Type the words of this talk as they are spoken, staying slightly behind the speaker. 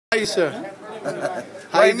How are you, sir?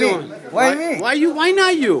 How you doing? Why me? Why you? Why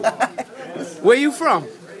not you? Where you from?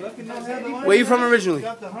 Where you from originally?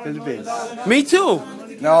 Philippines. Me too.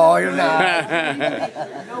 No, you're not.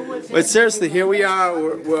 But seriously, here we are.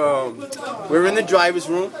 We're in the driver's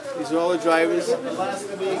room. These are all the drivers. A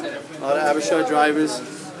lot of Abishar drivers.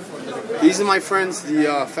 These are my friends,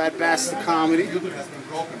 the Fat Bastard Comedy.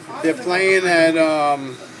 They're playing at.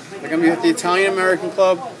 They're gonna be at the Italian American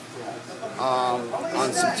Club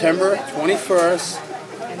on September 21st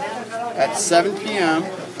at 7 p.m.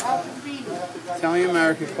 Italian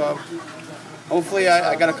American Club. Hopefully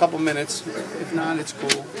I got a couple minutes. If not, it's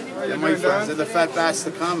cool. They're my friends. They're the Fat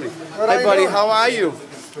Bastard Comedy. Hi, buddy. How are you?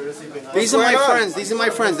 These are my friends. These are my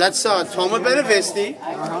friends. That's Toma Benevisti,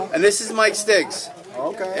 and this is Mike Stiggs.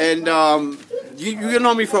 Okay. And you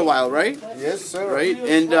know me for a while, right? Yes, sir. Right.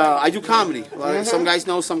 And I do comedy. Some guys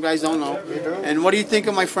know, some guys don't know. And what do you think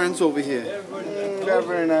of my friends over here? They're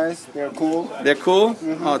very nice. They're cool. They're cool?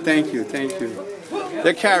 Oh, thank you, thank you.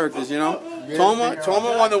 They're characters, you know.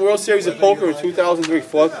 Toma won the World Series of Poker in 2003,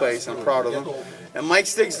 fourth place. I'm proud of him. And Mike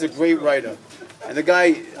Stiggs is a great writer. And the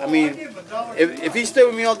guy, I mean, if he stayed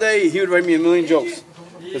with me all day, he would write me a million jokes.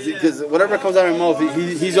 Because whatever comes out of my mouth,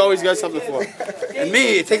 he's always got something for. And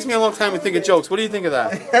me, it takes me a long time to think of jokes. What do you think of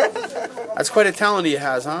that? That's quite a talent he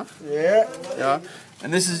has, huh? Yeah. Yeah.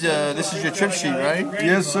 And this is your trip sheet, right?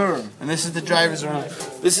 Yes, sir. And this is the driver's room.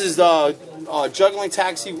 This is the Juggling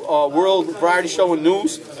Taxi World Variety Show and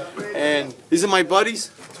News. And these are my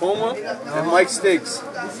buddies, Toma and Mike Stiggs.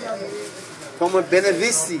 Toma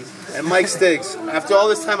Benevisti and Mike Stiggs. After all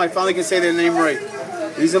this time, I finally can say their name right.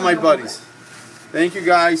 These are my buddies. Thank you,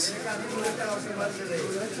 guys.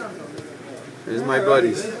 Here's my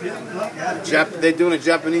buddies. They're doing a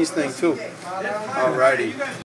Japanese thing, too. Alrighty.